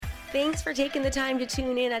Thanks for taking the time to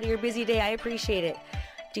tune in out of your busy day. I appreciate it.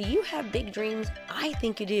 Do you have big dreams? I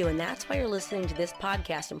think you do, and that's why you're listening to this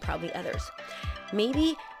podcast and probably others.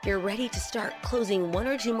 Maybe you're ready to start closing 1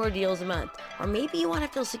 or 2 more deals a month, or maybe you want to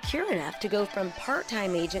feel secure enough to go from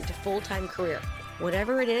part-time agent to full-time career.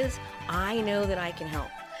 Whatever it is, I know that I can help.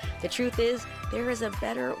 The truth is, there is a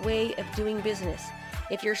better way of doing business.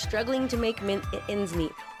 If you're struggling to make ends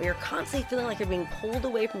meet, or you're constantly feeling like you're being pulled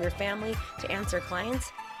away from your family to answer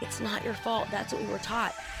clients, it's not your fault. That's what we were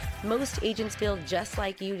taught. Most agents feel just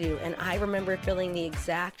like you do, and I remember feeling the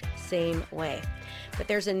exact same way. But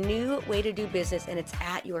there's a new way to do business, and it's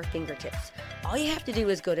at your fingertips. All you have to do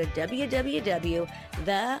is go to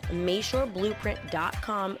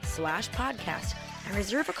www.themayshorебlueprint.com/podcast and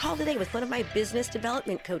reserve a call today with one of my business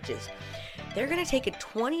development coaches. They're going to take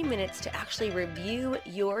 20 minutes to actually review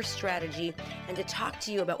your strategy and to talk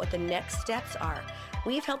to you about what the next steps are.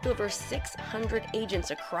 We've helped over 600 agents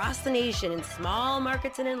across the nation in small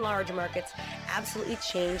markets and in large markets absolutely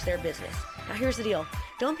change their business. Now here's the deal.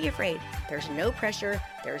 Don't be afraid. There's no pressure.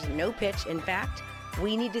 There's no pitch. In fact,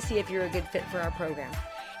 we need to see if you're a good fit for our program.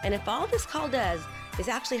 And if all this call does is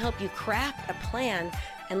actually help you craft a plan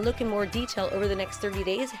and look in more detail over the next 30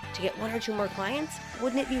 days to get 1 or 2 more clients,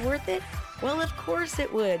 wouldn't it be worth it? Well, of course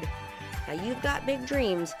it would. Now you've got big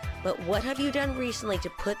dreams, but what have you done recently to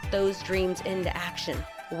put those dreams into action?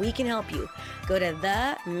 We can help you. Go to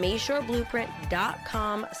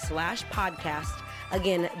themayshorебlueprint.com/podcast.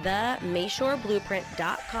 Again,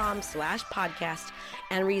 themayshoreblueprint.com/podcast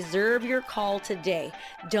and reserve your call today.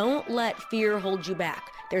 Don't let fear hold you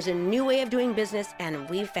back. There's a new way of doing business and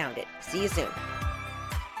we've found it. See you soon.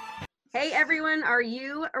 Hey everyone, are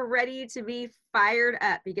you ready to be fired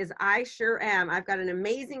up? Because I sure am. I've got an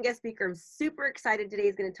amazing guest speaker. I'm super excited today.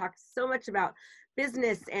 He's going to talk so much about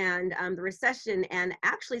business and the recession and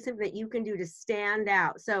actually something that you can do to stand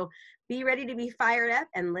out. So be ready to be fired up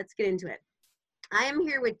and let's get into it. I am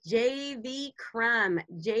here with J.V. Crum.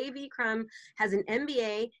 J.V. Crum has an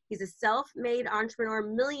MBA. He's a self-made entrepreneur,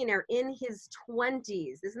 millionaire in his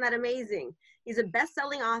 20s. Isn't that amazing? He's a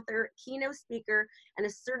best-selling author, keynote speaker, and a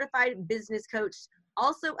certified business coach,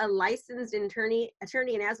 also a licensed attorney,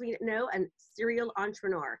 and as we know, a serial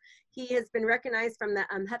entrepreneur. He has been recognized from the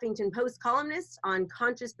Huffington Post columnist on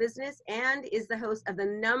Conscious Business and is the host of the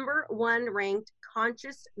 #1 ranked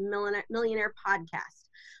Conscious Millionaire podcast,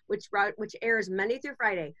 which airs Monday through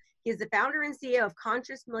Friday. He is the founder and CEO of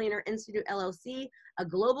Conscious Millionaire Institute, LLC, a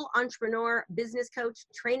global entrepreneur, business coach,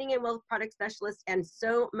 training and wealth product specialist, and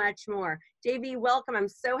so much more. JV, welcome. I'm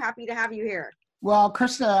so happy to have you here. Well,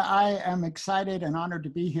 Krista, I am excited and honored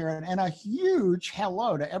to be here. And a huge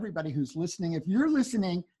hello to everybody who's listening. If you're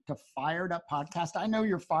listening to Fired Up Podcast, I know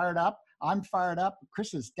you're fired up. I'm fired up.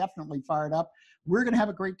 Krista's definitely fired up. We're going to have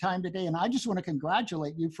a great time today. And I just want to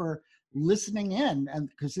congratulate you for listening in, and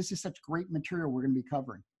because this is such great material we're going to be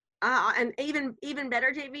covering. And even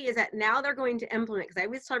better, JV, is that now they're going to implement, because I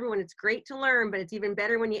always tell everyone it's great to learn, but it's even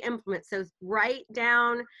better when you implement. So write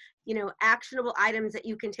down, actionable items that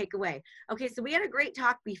you can take away. Okay, so we had a great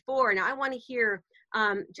talk before. Now I want to hear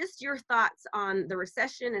just your thoughts on the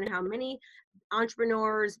recession and how many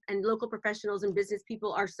entrepreneurs and local professionals and business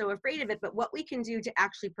people are so afraid of it, but what we can do to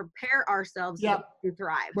actually prepare ourselves to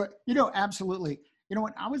thrive. But, absolutely.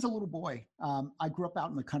 When I was a little boy, I grew up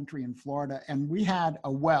out in the country in Florida, and we had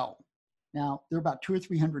a well. Now, there were about 200 or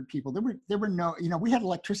 300 people. There were no, we had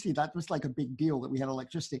electricity. That was like a big deal that we had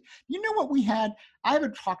electricity. You know what we had? I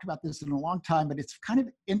haven't talked about this in a long time, but it's kind of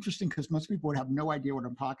interesting because most people would have no idea what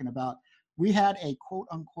I'm talking about. We had a quote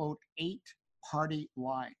unquote 8-party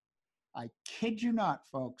line. I kid you not,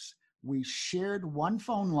 folks. We shared one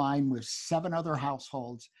phone line with 7 other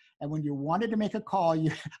households. And when you wanted to make a call,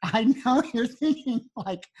 I know you're thinking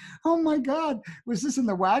like, oh my God, was this in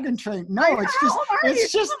the wagon train? No,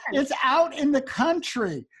 it's out in the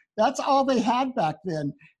country. That's all they had back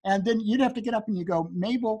then. And then you'd have to get up and you go,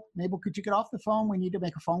 Mabel, could you get off the phone? We need to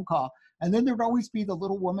make a phone call. And then there'd always be the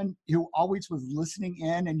little woman who always was listening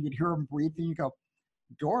in, and you'd hear them breathe, and you go,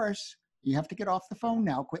 Doris, you have to get off the phone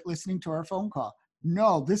now. Quit listening to our phone call.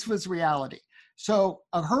 No, this was reality. So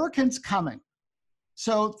a hurricane's coming.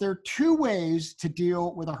 So there are 2 ways to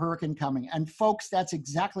deal with a hurricane coming. And folks, that's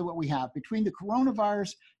exactly what we have. Between the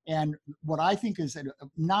coronavirus and what I think is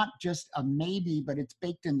not just a maybe, but it's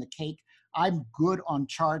baked in the cake. I'm good on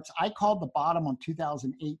charts. I called the bottom on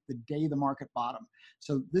 2008, the day the market bottomed.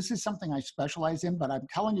 So this is something I specialize in, but I'm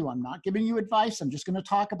telling you, I'm not giving you advice. I'm just going to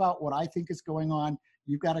talk about what I think is going on.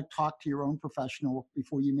 You've got to talk to your own professional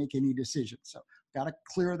before you make any decisions. So got to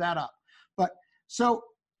clear that up. But so,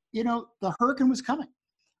 the hurricane was coming.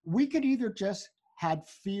 We could either just had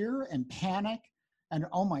fear and panic and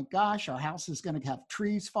oh my gosh, our house is going to have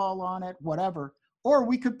trees fall on it, whatever. Or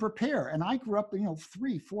we could prepare. And I grew up,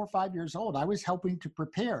 3, 4, 5 years old. I was helping to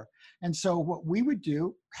prepare. And so what we would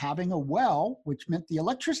do, having a well, which meant the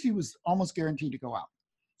electricity was almost guaranteed to go out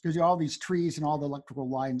because all these trees and all the electrical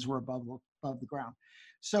lines were above the ground.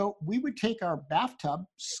 So we would take our bathtub,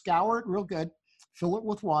 scour it real good, fill it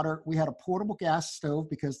with water. We had a portable gas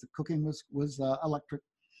stove because the cooking was electric.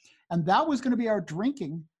 And that was going to be our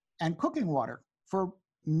drinking and cooking water for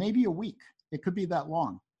maybe a week. It could be that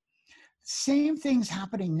long. Same thing's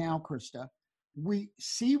happening now, Krista. We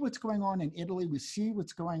see what's going on in Italy. We see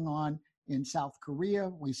what's going on in South Korea.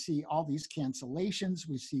 We see all these cancellations.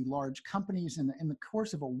 We see large companies in the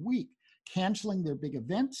course of a week canceling their big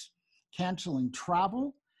events, canceling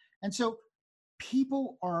travel. And so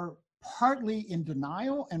people are partly in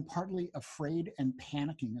denial and partly afraid and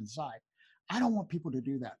panicking inside. I don't want people to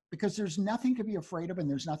do that because there's nothing to be afraid of and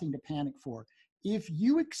there's nothing to panic for. If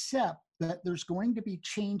you accept that there's going to be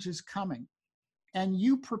changes coming and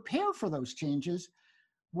you prepare for those changes,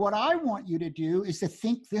 what I want you to do is to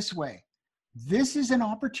think this way. This is an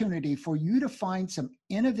opportunity for you to find some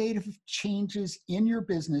innovative changes in your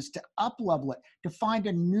business, to up-level it, to find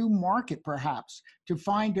a new market perhaps, to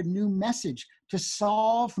find a new message, to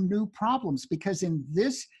solve new problems. Because in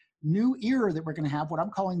this new era that we're going to have, what I'm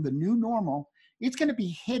calling the new normal, it's going to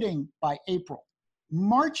be hitting by April.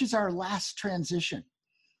 March is our last transition.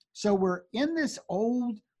 So we're in this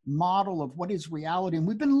old model of what is reality, and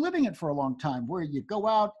we've been living it for a long time, where you go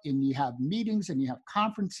out and you have meetings and you have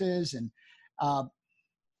conferences and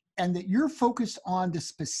that you're focused on the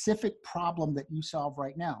specific problem that you solve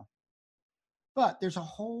right now. But there's a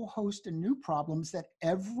whole host of new problems that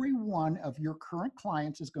every one of your current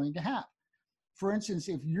clients is going to have. For instance,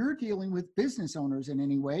 if you're dealing with business owners in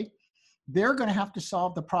any way, they're going to have to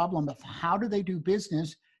solve the problem of how do they do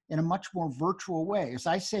business in a much more virtual way. As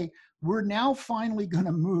I say, we're now finally going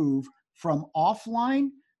to move from offline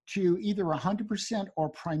to either 100% or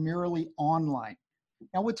primarily online.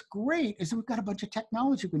 Now, what's great is that we've got a bunch of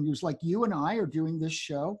technology we can use, like you and I are doing this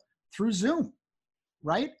show through Zoom,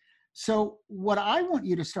 right? So what I want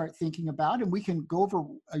you to start thinking about, and we can go over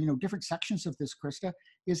different sections of this, Krista,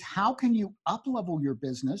 is how can you up-level your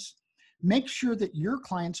business, make sure that your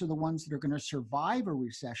clients are the ones that are going to survive a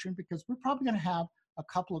recession, because we're probably going to have a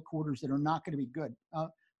couple of quarters that are not going to be good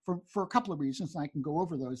for a couple of reasons, and I can go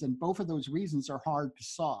over those, and both of those reasons are hard to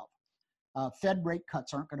solve. Fed rate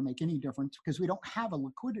cuts aren't going to make any difference because we don't have a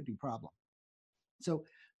liquidity problem. So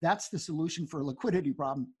that's the solution for a liquidity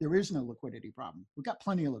problem. There is no liquidity problem. We've got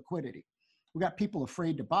plenty of liquidity. We've got people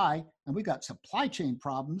afraid to buy, and we've got supply chain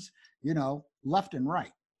problems, left and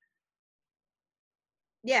right.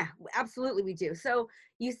 Yeah, absolutely we do. So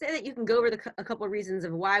you say that you can go over a couple of reasons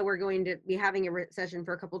of why we're going to be having a recession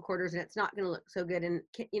for a couple of quarters and it's not going to look so good. And,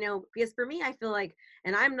 because for me, I feel like,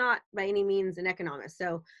 and I'm not by any means an economist,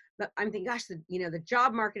 but I'm thinking, gosh, the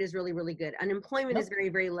job market is really, really good. Unemployment is very,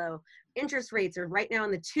 very low. Interest rates are right now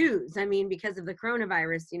in the twos. I mean, because of the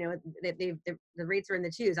coronavirus, the rates are in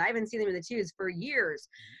the twos. I haven't seen them in the twos for years.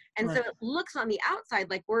 And so it looks on the outside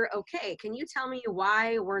like we're okay. Can you tell me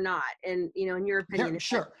why we're not? And, in your opinion. Yeah,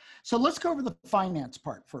 sure. So let's go over the finance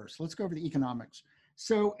part first. Let's go over the economics.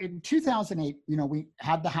 So in 2008, we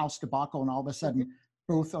had the house debacle, and all of a sudden,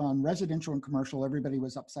 both on residential and commercial, everybody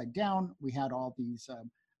was upside down. We had all these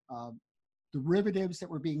derivatives that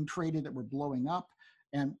were being traded that were blowing up.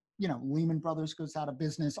 And, Lehman Brothers goes out of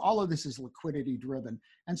business. All of this is liquidity driven.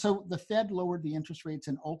 And so the Fed lowered the interest rates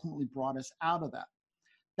and ultimately brought us out of that.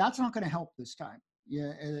 That's not going to help this time.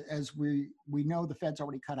 Yeah, as we know, the Fed's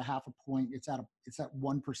already cut a half a point. It's at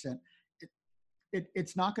 1%.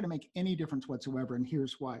 It's not going to make any difference whatsoever. And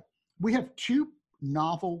here's why. We have two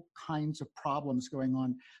novel kinds of problems going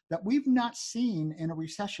on that we've not seen in a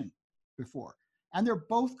recession before. And they're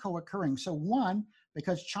both co-occurring. So one,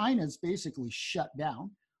 because China's basically shut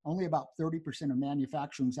down, only about 30% of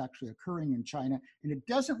manufacturing is actually occurring in China. And it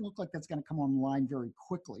doesn't look like that's going to come online very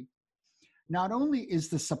quickly. Not only is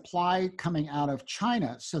the supply coming out of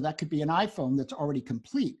China, so that could be an iPhone that's already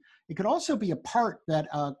complete. It could also be a part that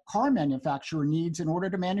a car manufacturer needs in order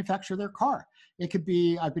to manufacture their car. It could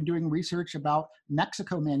be, I've been doing research about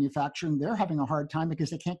Mexico manufacturing. They're having a hard time because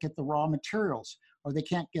they can't get the raw materials, or they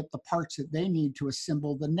can't get the parts that they need to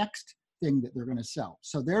assemble the next thing that they're going to sell.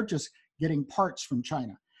 So they're just getting parts from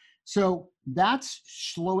China. So that's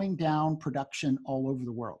slowing down production all over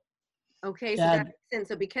the world. Okay, so that makes sense.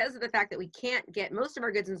 So because of the fact that we can't get, most of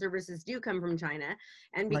our goods and services do come from China,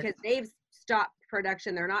 and because they've stopped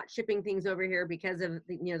production, they're not shipping things over here because of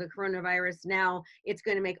the coronavirus. Now it's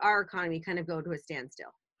going to make our economy kind of go to a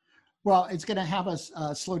standstill. Well, it's going to have us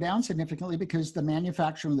slow down significantly because the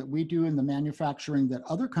manufacturing that we do and the manufacturing that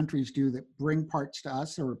other countries do that bring parts to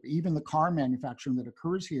us, or even the car manufacturing that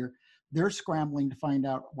occurs here, they're scrambling to find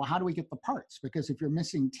out, well, how do we get the parts? Because if you're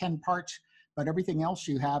missing 10 parts, but everything else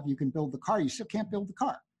you have, you can build the car, you still can't build the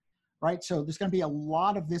car, right? So there's going to be a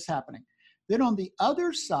lot of this happening. Then on the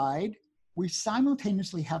other side, we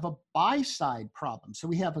simultaneously have a buy side problem. So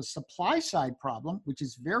we have a supply side problem, which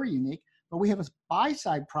is very unique, but we have a buy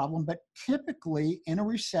side problem. But typically in a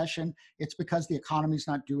recession, it's because the economy's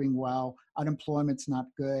not doing well, unemployment's not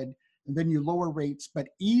good, and then you lower rates. But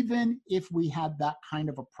even if we had that kind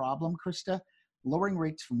of a problem, Krista, lowering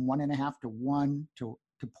rates from 1.5 to 1 to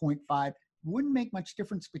 0.5 wouldn't make much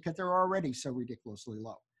difference because they're already so ridiculously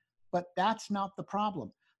low. But that's not the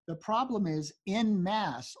problem. The problem is en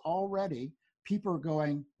masse already, people are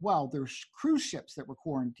going, well, there's cruise ships that were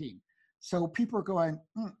quarantined. So people are going,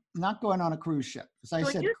 not going on a cruise ship. As I so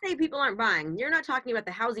said, when you say people aren't buying, you're not talking about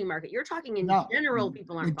the housing market. You're talking in general,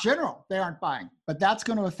 people aren't buying. In general, they aren't buying, but that's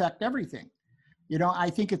going to affect everything. You know, I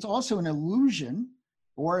think it's also an illusion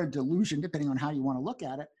or a delusion, depending on how you want to look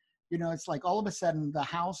at it. You know, it's like all of a sudden the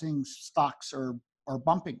housing stocks are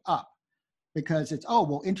bumping up because it's, oh,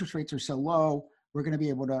 well, interest rates are so low, we're going to be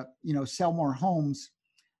able to, you know, sell more homes.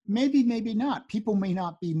 Maybe, maybe not. People may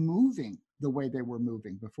not be moving the way they were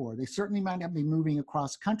moving before. They certainly might not be moving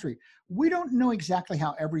across country. We don't know exactly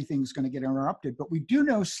how everything's going to get interrupted, but we do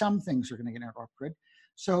know some things are going to get interrupted.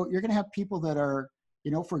 So you're going to have people that are,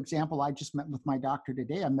 you know, for example, I just met with my doctor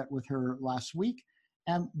today. I met with her last week,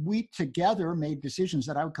 and we together made decisions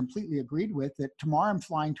that I completely agreed with, that tomorrow I'm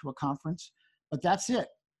flying to a conference, but that's it.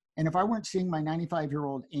 And if I weren't seeing my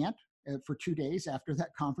 95-year-old aunt for 2 days after that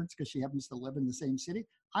conference, because she happens to live in the same city,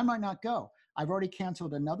 I might not go. I've already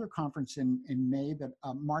canceled another conference in May, that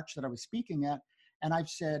March, that I was speaking at. And I've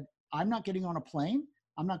said, I'm not getting on a plane.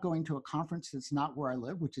 I'm not going to a conference that's not where I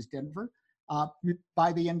live, which is Denver,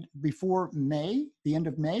 by the end, before May, the end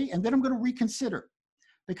of May. And then I'm going to reconsider,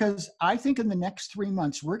 because I think in the next 3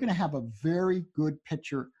 months, we're going to have a very good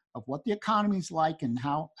picture of what the economy's like and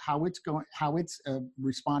how it's going, how it's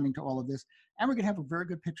responding to all of this. And we're going to have a very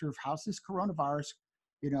good picture of how's this coronavirus,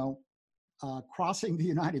 you know, crossing the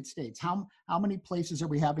United States. How many places are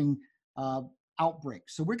we having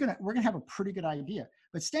outbreaks? So we're gonna have a pretty good idea.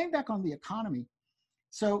 But staying back on the economy,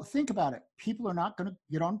 so think about it. People are not going to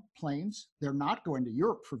get on planes. They're not going to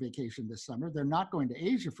Europe for vacation this summer. They're not going to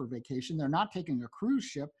Asia for vacation. They're not taking a cruise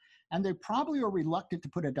ship. And they probably are reluctant to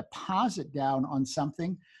put a deposit down on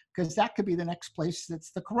something, because that could be the next place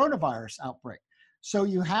that's the coronavirus outbreak. So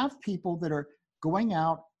you have people that are going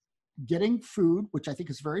out, getting food, which I think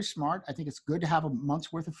is very smart. I think it's good to have a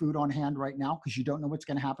month's worth of food on hand right now, because you don't know what's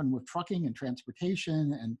going to happen with trucking and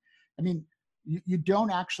transportation. And I mean, you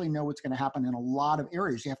don't actually know what's going to happen in a lot of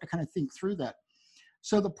areas. You have to kind of think through that.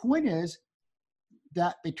 So the point is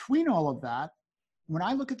that between all of that, when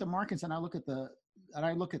I look at the markets and I look at the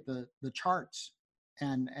charts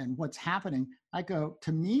and what's happening, I go,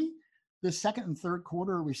 to me, the second and third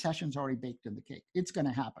quarter recession's already baked in the cake. It's going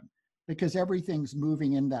to happen, because everything's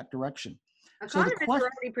moving in that direction. Economists were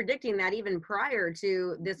already predicting that even prior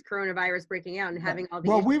to this coronavirus breaking out and having all the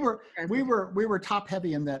well, we were top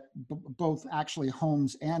heavy in that both actually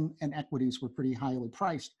homes and equities were pretty highly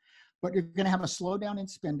priced. But you're going to have a slowdown in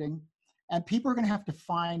spending, and people are going to have to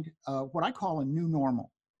find what I call a new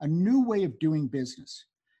normal, a new way of doing business.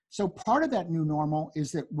 So part of that new normal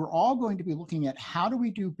is that we're all going to be looking at how do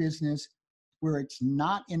we do business where it's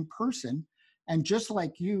not in person. And just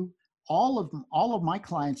like you, all of my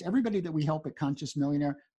clients, everybody that we help at Conscious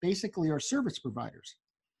Millionaire, basically are service providers.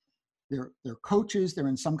 They're coaches, they're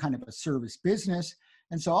in some kind of a service business.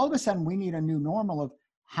 And so all of a sudden we need a new normal of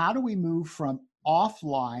how do we move from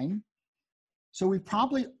offline. So we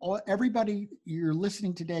probably, everybody you're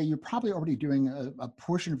listening today, you're probably already doing a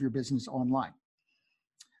portion of your business online.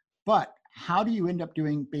 But how do you end up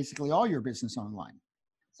doing basically all your business online?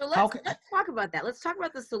 So let's talk about that. Let's talk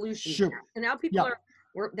about the solution. Sure. So now people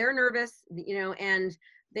they're nervous, you know, and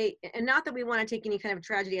not that we want to take any kind of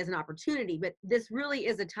tragedy as an opportunity, but this really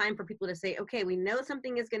is a time for people to say, okay, we know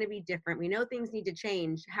something is going to be different. We know things need to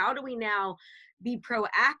change. How do we now be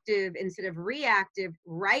proactive instead of reactive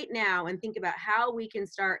right now, and think about how we can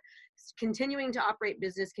start continuing to operate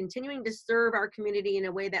business, continuing to serve our community in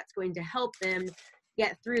a way that's going to help them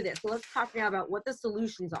get through this. So let's talk now about what the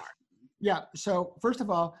solutions are. Yeah. So first of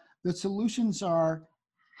all, the solutions are,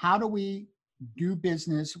 how do we do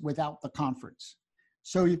business without the conference?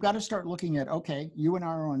 So you've got to start looking at, okay, you and I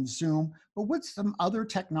are on Zoom, but what's some other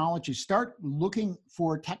technologies? Start looking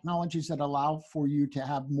for technologies that allow for you to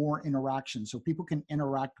have more interaction, so people can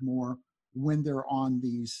interact more when they're on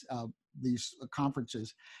these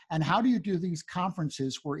conferences. And how do you do these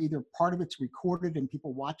conferences where either part of it's recorded and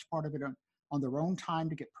people watch part of it on their own time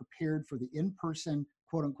to get prepared for the in-person,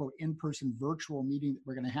 quote unquote, in-person virtual meeting that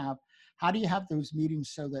we're going to have? How do you have those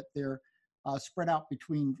meetings so that they're spread out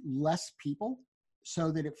between less people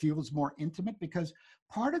so that it feels more intimate? Because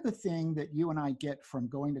part of the thing that you and I get from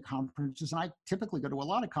going to conferences, and I typically go to a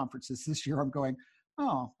lot of conferences this year, I'm going,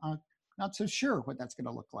 oh, I'm not so sure what that's going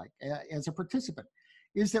to look like as a participant,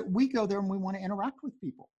 is that we go there and we want to interact with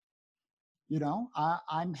people. You know,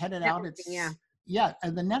 I'm headed out. It's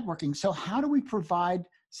and the networking. So how do we provide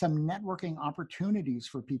some networking opportunities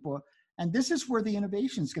for people? And this is where the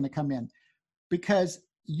innovation is going to come in, because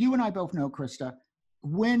you and I both know, Krista,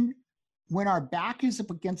 when our back is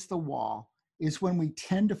up against the wall is when we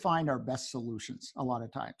tend to find our best solutions a lot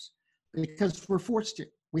of times, because we're forced to,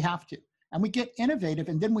 we have to, and we get innovative,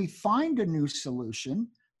 and then we find a new solution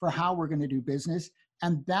for how we're going to do business.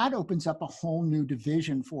 And that opens up a whole new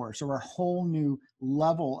division for us, or a whole new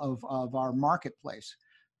level of our marketplace.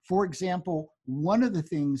 For example, one of the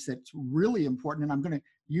things that's really important, and I'm going to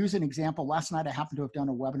use an example. Last night, I happened to have done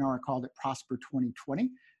a webinar. I called it Prosper 2020,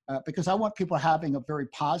 because I want people having a very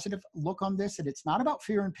positive look on this. And it's not about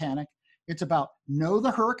fear and panic. It's about know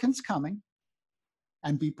the hurricane's coming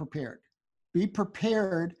and be prepared. Be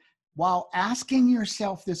prepared while asking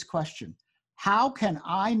yourself this question: how can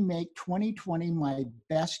I make 2020 my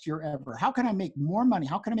best year ever? How can I make more money?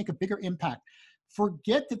 How can I make a bigger impact?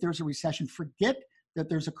 Forget that there's a recession. Forget that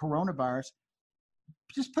there's a coronavirus.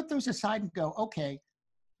 Just put those aside and go, okay,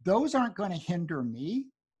 those aren't going to hinder me.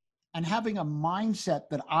 And having a mindset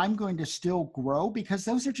that I'm going to still grow, because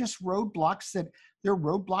those are just roadblocks that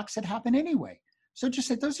happen anyway. So just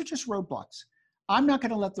say, those are just roadblocks. I'm not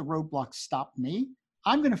going to let the roadblocks stop me.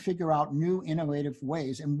 I'm going to figure out new innovative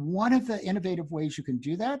ways. And one of the innovative ways you can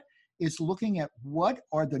do that is looking at what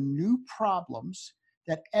are the new problems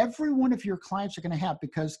that every one of your clients are going to have.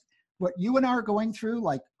 Because what you and I are going through,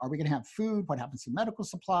 like, are we going to have food? What happens to medical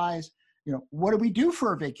supplies? You know, what do we do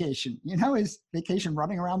for a vacation? You know, is vacation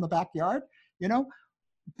running around the backyard? You know,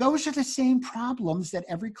 those are the same problems that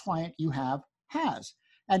every client you have has.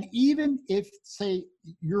 And even if, say,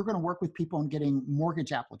 you're going to work with people on getting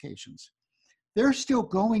mortgage applications, they're still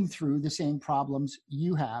going through the same problems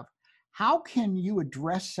you have. How can you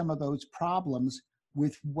address some of those problems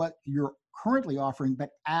with what you're currently offering,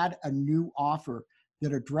 but add a new offer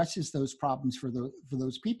that addresses those problems for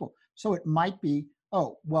those people? So it might be,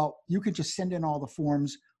 oh, well, you could just send in all the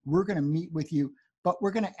forms. We're going to meet with you, but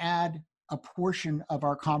we're going to add a portion of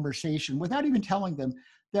our conversation without even telling them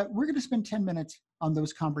that we're going to spend 10 minutes on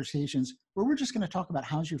those conversations where we're just going to talk about,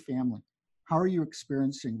 how's your family? How are you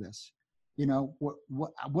experiencing this? You know,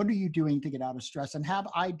 what are you doing to get out of stress? And have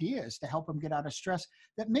ideas to help them get out of stress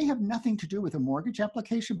that may have nothing to do with a mortgage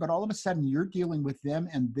application, but all of a sudden you're dealing with them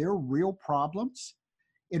and their real problems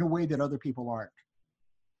in a way that other people aren't.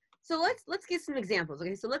 So let's get some examples.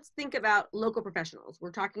 Okay, so let's think about local professionals.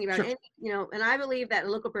 We're talking about, Sure. And I believe that a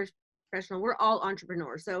local professional, we're all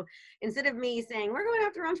entrepreneurs. So instead of me saying we're going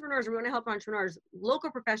after entrepreneurs, we're going to help entrepreneurs, local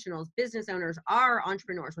professionals, business owners are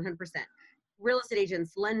entrepreneurs 100%. Real estate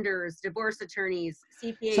agents, lenders, divorce attorneys,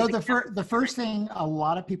 CPAs. So the first thing a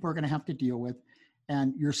lot of people are going to have to deal with,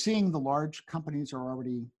 and you're seeing the large companies are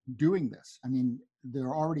already doing this. I mean,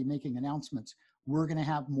 they're already making announcements. We're going to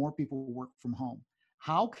have more people work from home.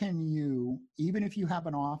 How can you, even if you have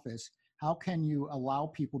an office, how can you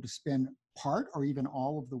allow people to spend part or even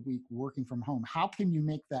all of the week working from home? How can you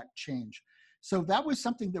make that change? So that was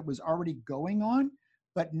something that was already going on,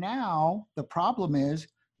 but now the problem is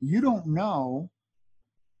you don't know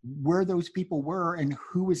where those people were and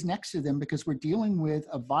who was next to them, because we're dealing with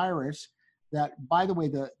a virus that, by the way,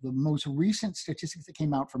 the most recent statistics that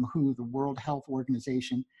came out from WHO, the World Health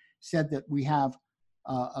Organization, said that we have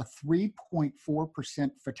a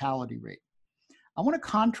 3.4% fatality rate. I want to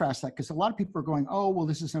contrast that because a lot of people are going, oh, well,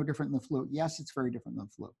 this is no different than the flu. Yes, it's very different than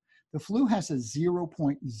the flu. The flu has a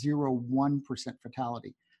 0.01%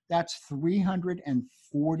 fatality. That's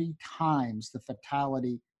 340 times the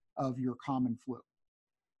fatality of your common flu.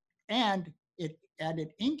 And it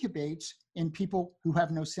incubates in people who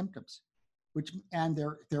have no symptoms, and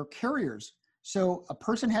they're carriers. So a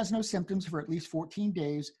person has no symptoms for at least 14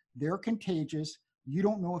 days. They're contagious. You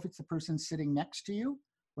don't know if it's the person sitting next to you,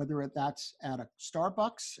 whether that's at a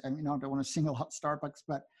Starbucks, and I don't want to single out Starbucks,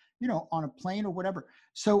 but on a plane or whatever.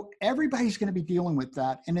 So everybody's going to be dealing with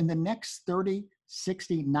that. And in the next 30,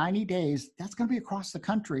 60, 90 days, that's going to be across the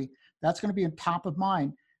country. That's going to be on top of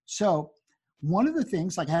mind. So one of the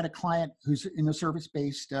things, like I had a client who's in a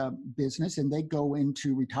service-based business, and they go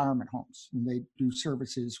into retirement homes and they do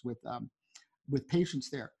services with with patients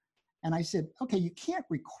there. And I said, okay, you can't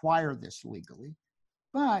require this legally,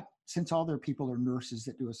 but since all their people are nurses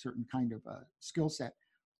that do a certain kind of skill set,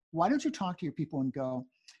 why don't you talk to your people and go,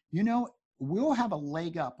 we'll have a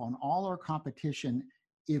leg up on all our competition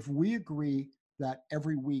if we agree that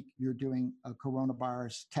every week you're doing a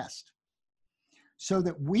coronavirus test, so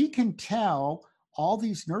that we can tell all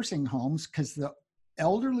these nursing homes, because the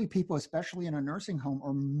elderly people, especially in a nursing home,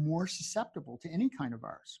 are more susceptible to any kind of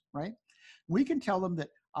virus, right? We can tell them that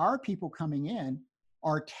our people coming in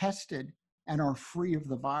are tested and are free of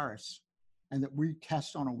the virus, and that we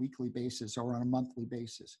test on a weekly basis or on a monthly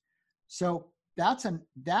basis. So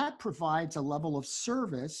that provides a level of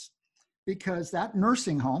service, because that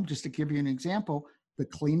nursing home, just to give you an example, the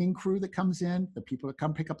cleaning crew that comes in, the people that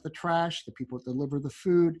come pick up the trash, the people that deliver the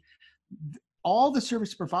food, all the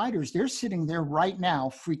service providers, they're sitting there right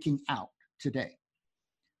now freaking out today.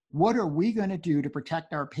 What are we going to do to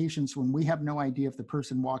protect our patients when we have no idea if the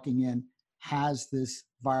person walking in has this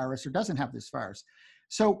virus or doesn't have this virus?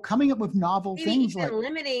 So coming up with novel things like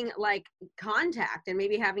limiting like contact, and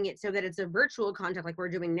maybe having it so that it's a virtual contact like we're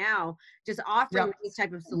doing now, just offering these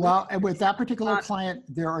type of solutions. Well, and with that particular client,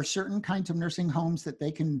 there are certain kinds of nursing homes that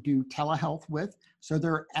they can do telehealth with. So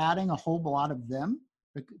they're adding a whole lot of them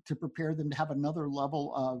to prepare them to have another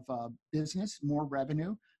level of business, more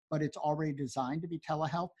revenue, but it's already designed to be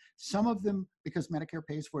telehealth. Some of them, because Medicare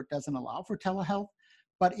pays for it, doesn't allow for telehealth.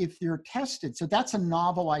 But if you're tested, so that's a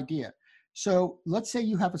novel idea. So let's say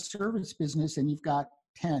you have a service business and you've got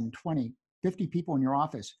 10, 20, 50 people in your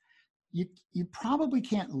office. You probably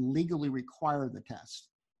can't legally require the test.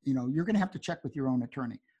 You're going to have to check with your own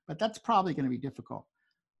attorney, but that's probably going to be difficult.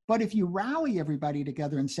 But if you rally everybody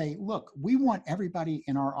together and say, look, we want everybody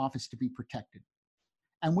in our office to be protected,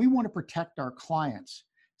 and we want to protect our clients.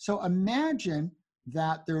 So imagine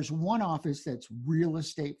that there's one office that's real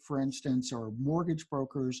estate, for instance, or mortgage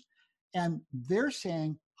brokers, and they're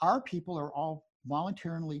saying, our people are all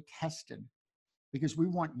voluntarily tested because we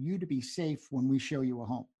want you to be safe when we show you a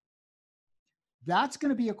home. That's going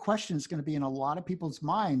to be a question that's going to be in a lot of people's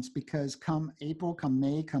minds, because come April, come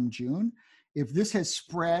May, come June, if this has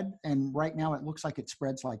spread, and right now it looks like it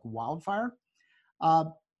spreads like wildfire,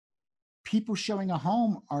 people showing a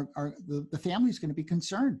home the family's going to be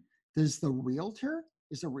concerned. Is the realtor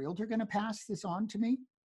going to pass this on to me?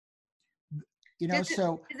 Does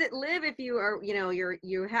it live if you are,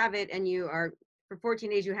 you have it and you are for 14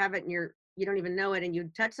 days, you have it and you don't even know it and you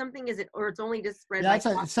touch something? Is it, or it's only just spread?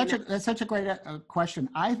 That's such a great question.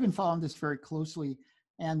 I've been following this very closely,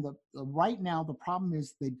 and right now the problem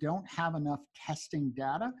is they don't have enough testing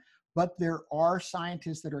data, but there are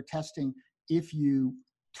scientists that are testing. If you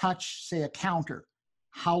touch, say, a counter,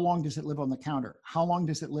 how long does it live on the counter? How long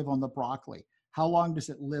does it live on the broccoli? How long does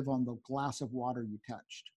it live on the glass of water you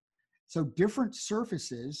touched? So different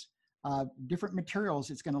surfaces, different materials,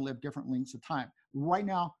 it's going to live different lengths of time. Right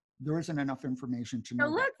now, there isn't enough information to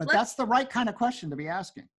know that. But that's the right kind of question to be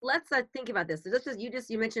asking. Let's think about this. So this is,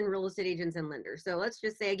 you mentioned real estate agents and lenders. So let's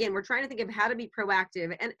just say, again, we're trying to think of how to be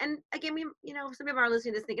proactive. And again, some people are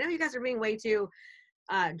listening to this thinking, oh, you guys are being way too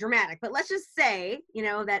dramatic. But let's just say,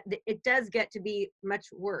 that it does get to be much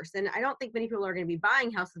worse. And I don't think many people are going to be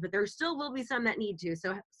buying houses, but there still will be some that need to.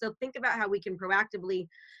 So think about how we can proactively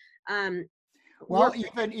well,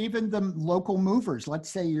 even the local movers, let's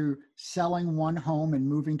say you're selling one home and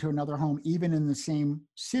moving to another home, even in the same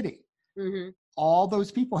city. Mm-hmm. All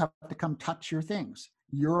those people have to come touch your things.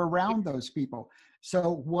 You're around those people.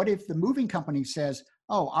 So what if the moving company says,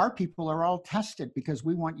 oh, our people are all tested because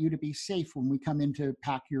we want you to be safe when we come in to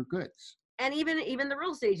pack your goods? And even the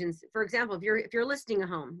real estate agents, for example, if you're listing a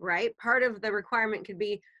home, right? Part of the requirement could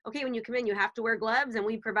be, okay, when you come in, you have to wear gloves, and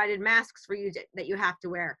we provided masks for you that you have to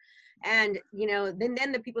wear. And,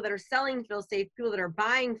 then the people that are selling feel safe, people that are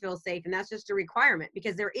buying feel safe. And that's just a requirement,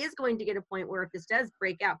 because there is going to get a point where if this does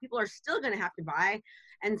break out, people are still going to have to buy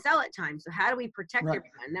and sell at times. So how do we protect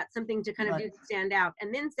everyone? That's something to kind of do to stand out.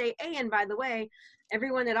 And then say, hey, and by the way,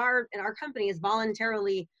 everyone in our company is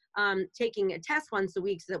voluntarily taking a test once a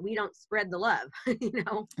week so that we don't spread the love,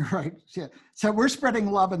 Right. Yeah. So we're spreading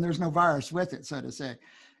love and there's no virus with it, so to say.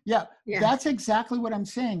 Yeah. That's exactly what I'm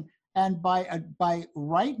saying. And by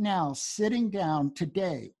right now sitting down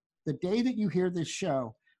today, the day that you hear this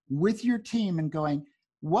show, with your team and going,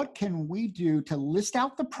 what can we do to list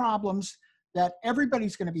out the problems that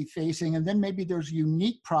everybody's going to be facing? And then maybe there's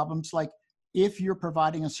unique problems, like if you're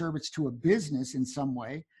providing a service to a business in some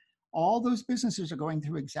way, all those businesses are going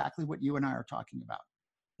through exactly what you and I are talking about.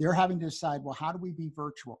 They're having to decide, well, how do we be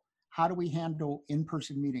virtual? How do we handle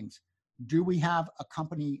in-person meetings? Do we have a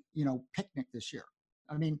company, picnic this year?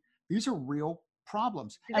 I mean, these are real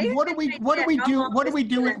problems. Do And they what have do we any what do idea we how do long what do this we is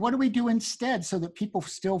do gonna- what do we do instead so that people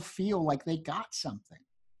still feel like they got something?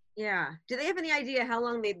 Yeah. Do they have any idea how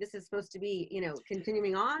long this is supposed to be,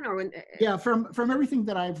 continuing on, or when? Yeah, from everything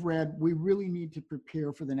that I've read, we really need to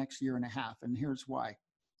prepare for the next year and a half, and here's why.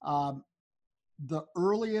 Um, the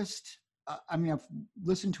earliest, I mean, I've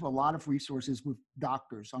listened to a lot of resources with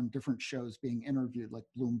doctors on different shows being interviewed, like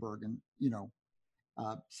Bloomberg and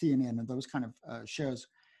CNN and those kind of shows.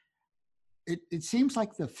 It seems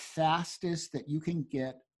like the fastest that you can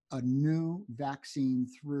get a new vaccine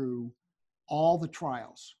through all the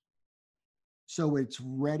trials, so it's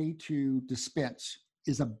ready to dispense,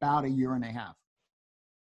 is about a year and a half.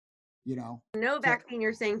 No So vaccine,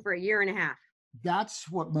 you're saying, for a year and a half. that's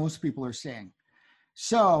what most people are saying.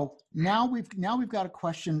 So now we've got a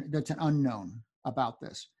question that's an unknown about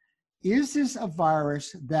this. Is this a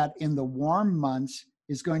virus that in the warm months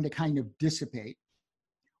is going to kind of dissipate,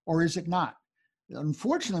 or is it not?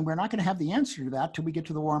 Unfortunately, we're not going to have the answer to that till we get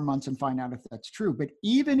to the warm months and find out if that's true. But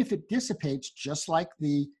even if it dissipates, just like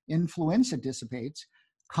the influenza dissipates,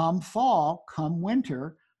 come fall, come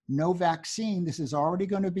winter, no vaccine, this is already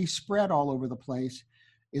going to be spread all over the place.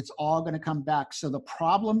 It's all going to come back. So the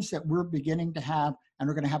problems that we're beginning to have, and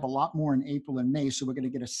we're going to have a lot more in April and May, so we're going to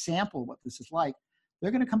get a sample of what this is like,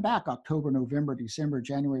 they're going to come back October, November, December,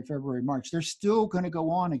 January, February, March. They're still going to go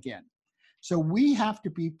on again. So we have to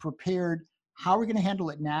be prepared. How are we going to handle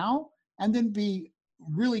it now? And then be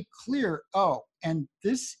really clear, and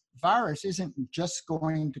this virus isn't just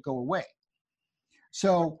going to go away.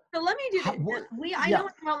 So let me do this. I know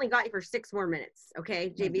I've only got you for 6 more minutes. Okay,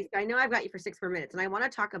 JV. So I know I've got you for 6 more minutes, and I want to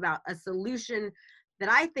talk about a solution that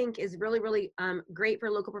I think is really, really great for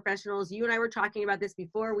local professionals. You and I were talking about this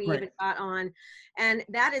before we even got on, and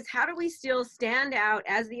that is, how do we still stand out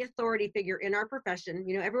as the authority figure in our profession?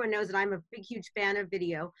 Everyone knows that I'm a big, huge fan of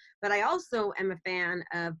video, but I also am a fan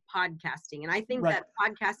of podcasting. And I think that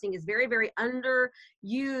podcasting is very, very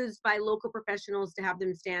underused by local professionals to have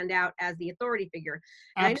them stand out as the authority figure.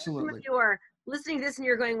 And absolutely. I know some of you are listening to this and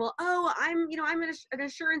you're going, well, I'm an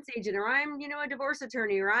insurance agent, or I'm, a divorce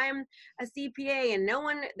attorney, or I'm a CPA, and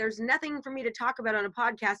there's nothing for me to talk about on a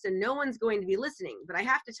podcast, and no one's going to be listening. But I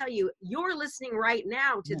have to tell you, you're listening right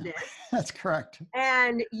now to this. That's correct.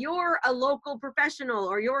 And you're a local professional,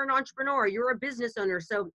 or you're an entrepreneur, you're a business owner.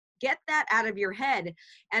 So get that out of your head.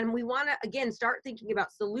 And we want to, again, start thinking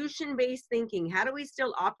about solution-based thinking. How do we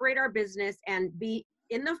still operate our business and be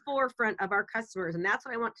in the forefront of our customers? And that's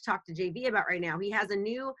what I want to talk to JV about right now. He has a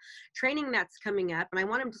new training that's coming up, and I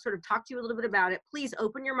want him to sort of talk to you a little bit about it. Please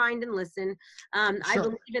open your mind and listen. Sure. I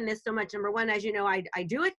believe in this so much. Number one, as you know, I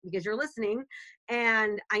do it because you're listening,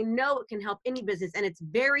 and I know it can help any business, and it's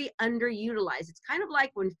very underutilized. It's kind of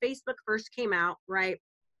like when Facebook first came out, right?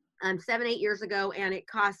 7-8 years ago, and it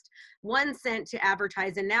cost 1 cent to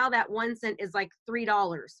advertise, and now that 1 cent is like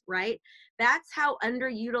 $3, right? That's how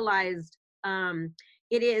underutilized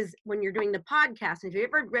it is when you're doing the podcast. And if you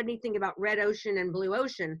ever read anything about Red Ocean and Blue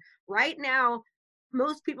Ocean, right now,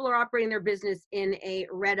 most people are operating their business in a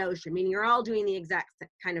red ocean, meaning you're all doing the exact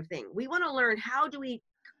kind of thing. We want to learn, how do we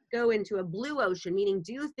go into a blue ocean, meaning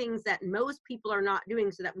do things that most people are not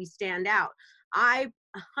doing so that we stand out. I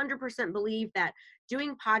 100% believe that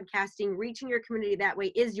doing podcasting, reaching your community that way,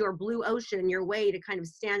 is your blue ocean, your way to kind of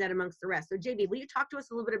stand out amongst the rest. So JV, will you talk to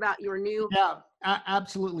us a little bit about your new? Yeah,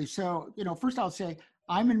 absolutely. So, first I'll say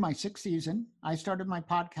I'm in my 6th season. I started my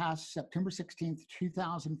podcast September 16th,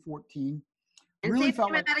 2014. And really say the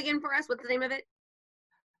name of that again for us. What's the name of it?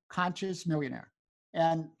 Conscious Millionaire.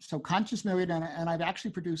 And so Conscious Millionaire, and I've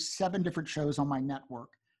actually produced 7 different shows on my network.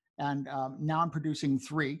 And now I'm producing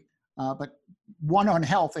 3, but one on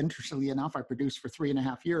health, interestingly enough, I produced for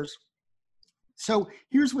 3.5 years. So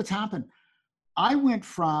here's what's happened. I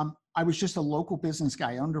was just a local business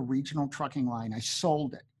guy. I owned a regional trucking line. I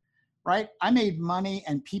sold it, right? I made money,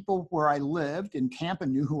 and people where I lived in Tampa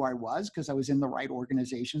knew who I was because I was in the right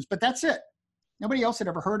organizations, but that's it. Nobody else had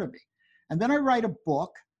ever heard of me. And then I write a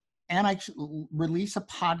book, and I release a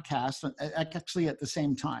podcast actually at the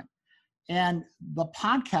same time. And the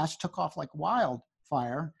podcast took off like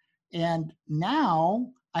wildfire. And now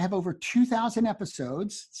I have over 2,000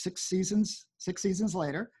 episodes, 6 seasons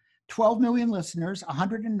later, 12 million listeners,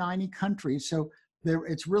 190 countries. So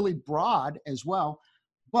it's really broad as well,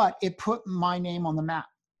 but it put my name on the map.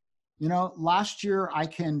 Last year I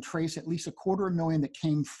can trace at least $250,000 that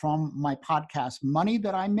came from my podcast, money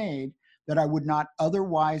that I made that I would not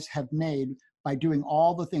otherwise have made by doing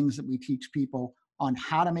all the things that we teach people on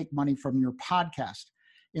how to make money from your podcast.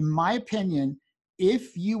 In my opinion,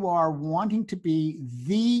 if you are wanting to be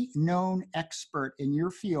the known expert in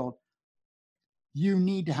your field, you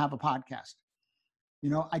need to have a podcast.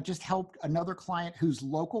 I just helped another client who's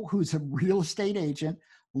local, who's a real estate agent,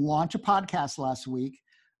 launch a podcast last week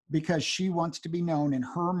because she wants to be known in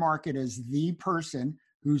her market as the person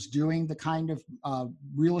who's doing the kind of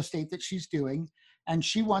real estate that she's doing. And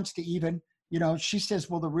she wants to even, she says,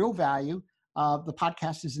 well, the real value, the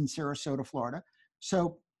podcast is in Sarasota, Florida.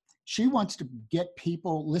 So she wants to get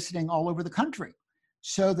people listening all over the country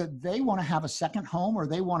so that they want to have a second home or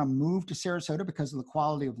they want to move to Sarasota because of the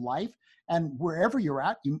quality of life. And wherever you're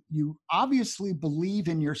at, you obviously believe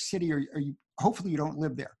in your city, or hopefully you don't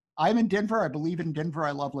live there. I'm in Denver. I believe in Denver.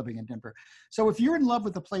 I love living in Denver. So if you're in love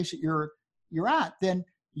with the place that you're at, then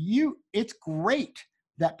it's great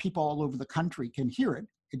that people all over the country can hear it.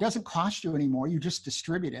 It doesn't cost you anymore. You just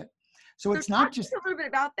distribute it. So it's not just a little bit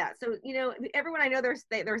about that. So, everyone I know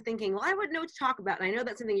they're thinking, well, I wouldn't know what to talk about. And I know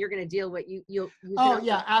that's something you're going to deal with.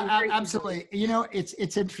 Absolutely.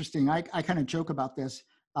 It's interesting. I kind of joke about this.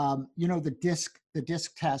 The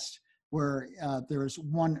disc test where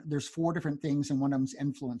there's 4 different things and one of them's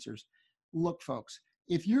influencers. Look, folks,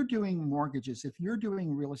 if you're doing mortgages, if you're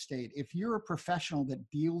doing real estate, if you're a professional that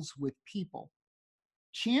deals with people,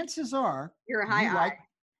 chances are you're a high eye.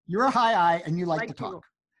 You're a high eye and you like to talk.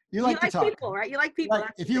 You like to talk. People, right? You like people.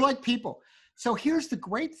 Right. If you like people. So here's the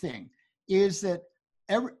great thing is that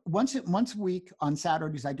once a week on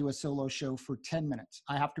Saturdays, I do a solo show for 10 minutes.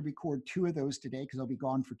 I have to record 2 of those today because I'll be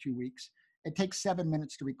gone for 2 weeks. It takes 7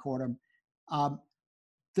 minutes to record them.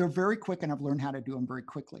 They're very quick and I've learned how to do them very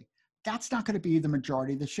quickly. That's not going to be the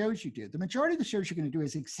majority of the shows you do. The majority of the shows you're going to do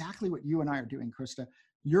is exactly what you and I are doing, Krista.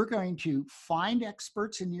 You're going to find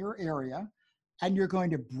experts in your area and you're going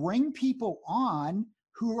to bring people on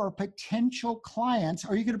who are potential clients.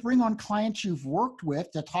 Are you going to bring on clients you've worked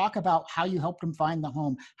with to talk about how you helped them find the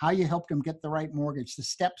home, how you helped them get the right mortgage, the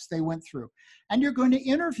steps they went through, and you're going to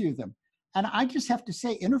interview them. And I just have to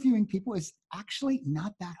say, interviewing people is actually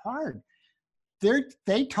not that hard.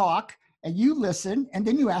 They talk and you listen and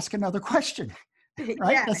then you ask another question.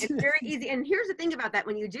 Right? Yeah, it's very easy. And here's the thing about that.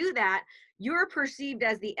 When you do that, you're perceived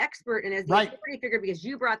as the expert and as the authority figure because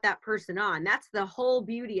you brought that person on. That's the whole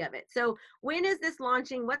beauty of it. So when is this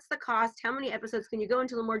launching? What's the cost? How many episodes? Can you go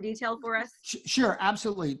into a little more detail for us? Sure,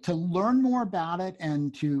 absolutely. To learn more about it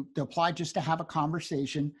and to apply just to have a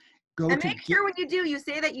conversation, make sure when you do, you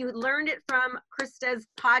say that you learned it from Krista's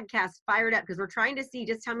podcast, Fired Up, because we're trying to see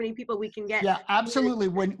just how many people we can get. Yeah, absolutely.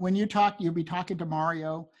 When you talk, you'll be talking to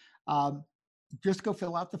Mario. Just go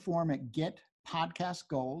fill out the form at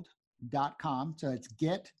getpodcastgold.com. So it's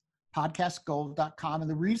getpodcastgold.com. And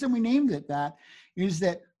the reason we named it that is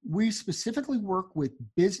that we specifically work with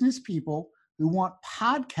business people who want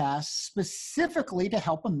podcasts specifically to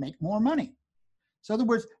help them make more money. So in other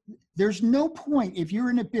words, there's no point if you're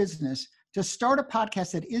in a business to start a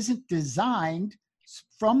podcast that isn't designed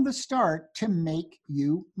from the start to make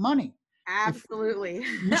you money. Absolutely.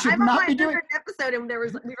 You should not be doing an episode and we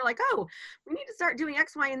were like, oh, we need to start doing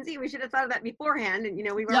X, Y, and Z. We should have thought of that beforehand. And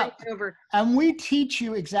we were already over. And we teach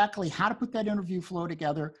you exactly how to put that interview flow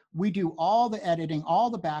together. We do all the editing,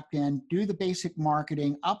 all the back end, do the basic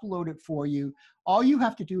marketing, upload it for you. All you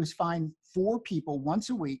have to do is find 4 people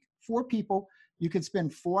once a week, 4 people. You can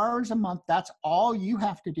spend 4 hours a month. That's all you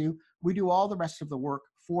have to do. We do all the rest of the work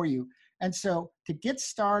for you. And so to get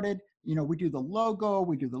started, we do the logo,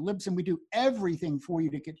 we do the Libsyn, we do everything for you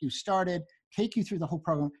to get you started, take you through the whole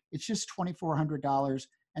program. It's just $2,400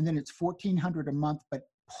 and then it's $1,400 a month. But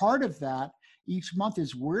part of that each month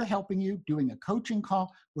is we're helping you doing a coaching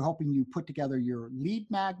call. We're helping you put together your lead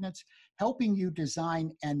magnets, helping you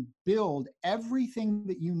design and build everything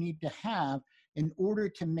that you need to have in order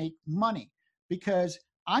to make money. Because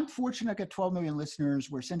I'm fortunate I got 12 million listeners.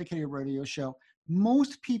 We're a syndicated radio show.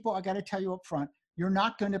 Most people, I got to tell you up front, you're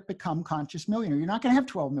not going to become conscious millionaire. You're not going to have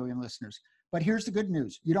 12 million listeners. But here's the good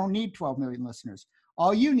news. You don't need 12 million listeners.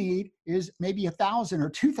 All you need is maybe 1,000 or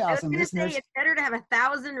 2,000 listeners. It's better to have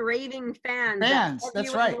 1,000 raving fans.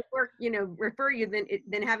 That's right. Refer you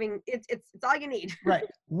than having it's all you need. Right.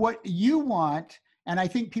 What you want, and I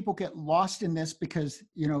think people get lost in this because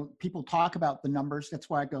people talk about the numbers. That's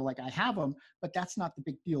why I go I have them, but that's not the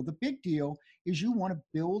big deal. The big deal is you want to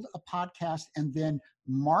build a podcast and then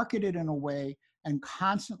market it in a way and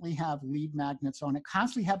constantly have lead magnets on it,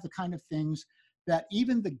 constantly have the kind of things that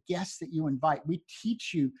even the guests that you invite, we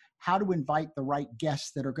teach you how to invite the right guests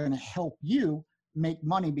that are going to help you make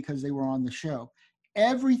money because they were on the show.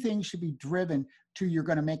 Everything should be driven to you're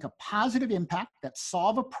going to make a positive impact that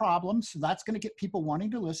solve a problem. So that's going to get people wanting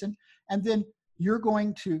to listen. And then you're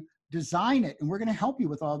going to design it and we're going to help you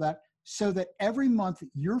with all that so that every month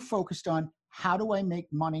you're focused on how do I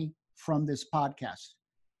make money from this podcast?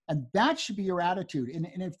 And that should be your attitude. And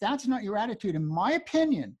if that's not your attitude, in my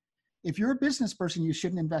opinion, if you're a business person, you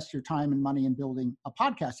shouldn't invest your time and money in building a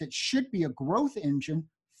podcast. It should be a growth engine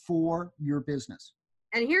for your business.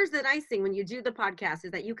 And here's the nice thing when you do the podcast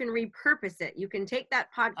is that you can repurpose it. You can take that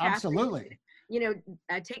podcast. Absolutely.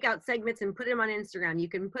 Take out segments and put them on Instagram. You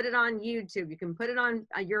can put it on YouTube. You can put it on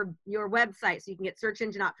your website so you can get search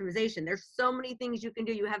engine optimization. There's so many things you can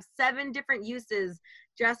do. You have 7 different uses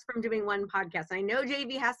just from doing one podcast. I know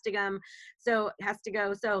JV has to go.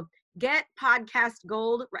 So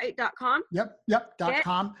getpodcastgold, right? .com. Yep.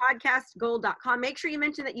 .com. Podcastgold.com. Make sure you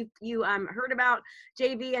mention that you heard about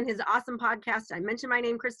JV and his awesome podcast. I mentioned my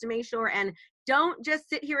name, Krista Mayshore, and don't just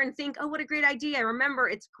sit here and think, oh, what a great idea. Remember,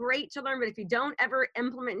 it's great to learn, but if you don't ever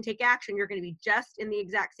implement and take action, you're going to be just in the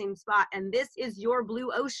exact same spot. And this is your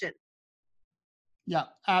blue ocean. Yeah,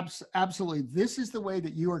 absolutely. This is the way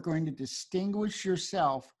that you are going to distinguish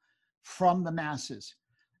yourself from the masses.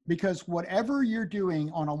 Because whatever you're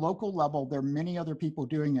doing on a local level, there are many other people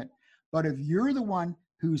doing it. But if you're the one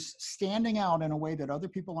who's standing out in a way that other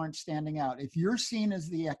people aren't standing out, if you're seen as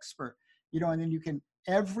the expert, and then you can,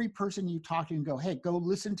 every person you talk to and go, hey, go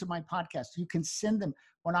listen to my podcast. You can send them.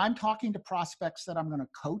 When I'm talking to prospects that I'm going to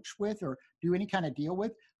coach with or do any kind of deal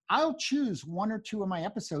with, I'll choose 1 or 2 of my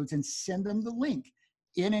episodes and send them the link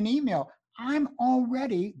in an email. I'm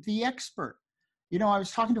already the expert. I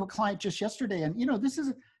was talking to a client just yesterday, and this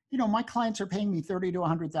is, my clients are paying me $30,000 to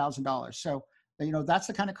 $100,000. So, that's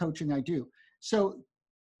the kind of coaching I do. So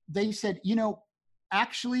they said,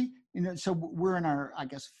 actually, so we're in our, I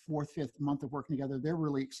guess, 4th, 5th month of working together. They're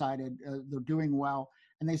really excited. They're doing well.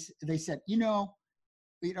 And they said,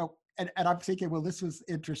 and I'm thinking, well, this was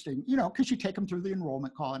interesting, because you take them through the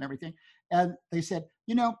enrollment call and everything. And they said,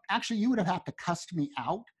 actually, you would have had to cuss me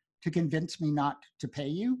out to convince me not to pay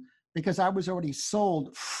you, because I was already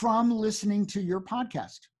sold from listening to your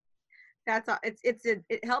podcast. That's all.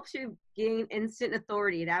 It helps you gain instant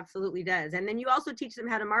authority. It absolutely does. And then you also teach them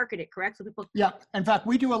how to market it, correct? So people. Yeah. In fact,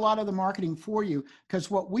 we do a lot of the marketing for you, because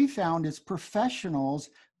what we found is professionals,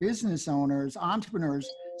 business owners, entrepreneurs,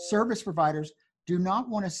 service providers do not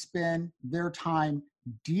want to spend their time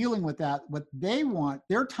dealing with that. What they want,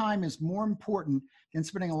 their time is more important than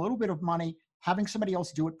spending a little bit of money, having somebody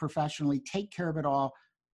else do it professionally, take care of it all,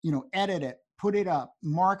 edit it, put it up,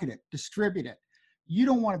 market it, distribute it. You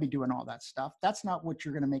don't want to be doing all that stuff. That's not what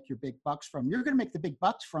you're going to make your big bucks from. You're going to make the big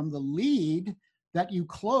bucks from the lead that you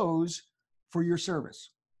close for your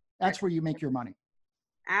service. That's where you make your money.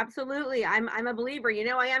 Absolutely. I'm a believer.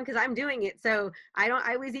 I am, because I'm doing it. So I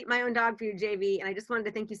always eat my own dog food, JV. And I just wanted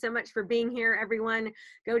to thank you so much for being here, everyone.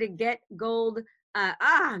 Go to Get Gold.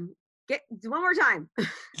 Get one more time.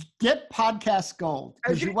 Get Podcast Gold.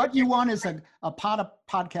 Because what you want is a pot of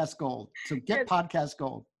Podcast Gold. So get Podcast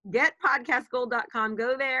Gold. Getpodcastgold.com.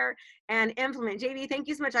 Go there and implement. JV, thank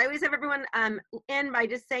you so much. I always have everyone end by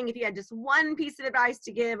just saying, if you had just one piece of advice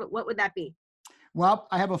to give, what would that be? Well,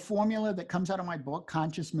 I have a formula that comes out of my book,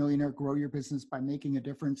 Conscious Millionaire, Grow Your Business by Making a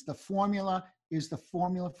Difference. The formula is the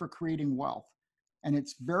formula for creating wealth. And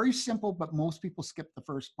it's very simple, but most people skip the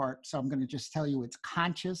first part. So I'm going to just tell you it's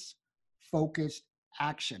conscious, focused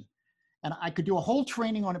action. And I could do a whole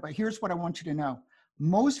training on it, but here's what I want you to know.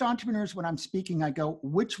 Most entrepreneurs, when I'm speaking, I go,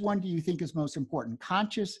 which one do you think is most important?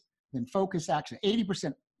 Conscious, then focused action.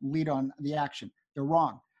 80% lead on the action. They're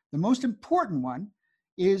wrong. The most important one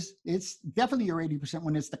is, it's definitely your 80%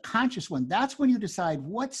 one, is the conscious one. That's when you decide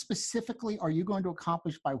what specifically are you going to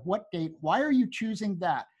accomplish by what date? Why are you choosing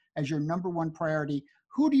that as your number one priority?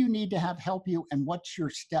 Who do you need to have help you? And what's your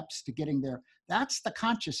steps to getting there? That's the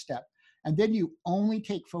conscious step. And then you only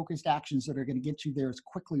take focused actions that are going to get you there as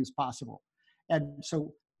quickly as possible. And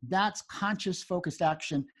so that's conscious, focused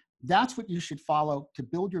action. That's what you should follow to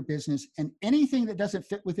build your business. And anything that doesn't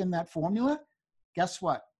fit within that formula, guess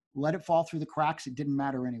what? Let it fall through the cracks. It didn't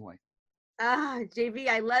matter anyway. JV,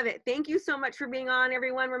 I love it. Thank you so much for being on,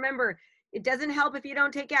 everyone. Remember, it doesn't help if you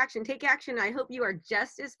don't take action. Take action. I hope you are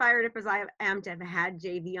just as fired up as I am to have had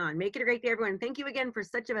JV on. Make it a great day, everyone. Thank you again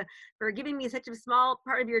for giving me such a small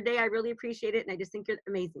part of your day. I really appreciate it. And I just think you're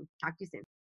amazing. Talk to you soon.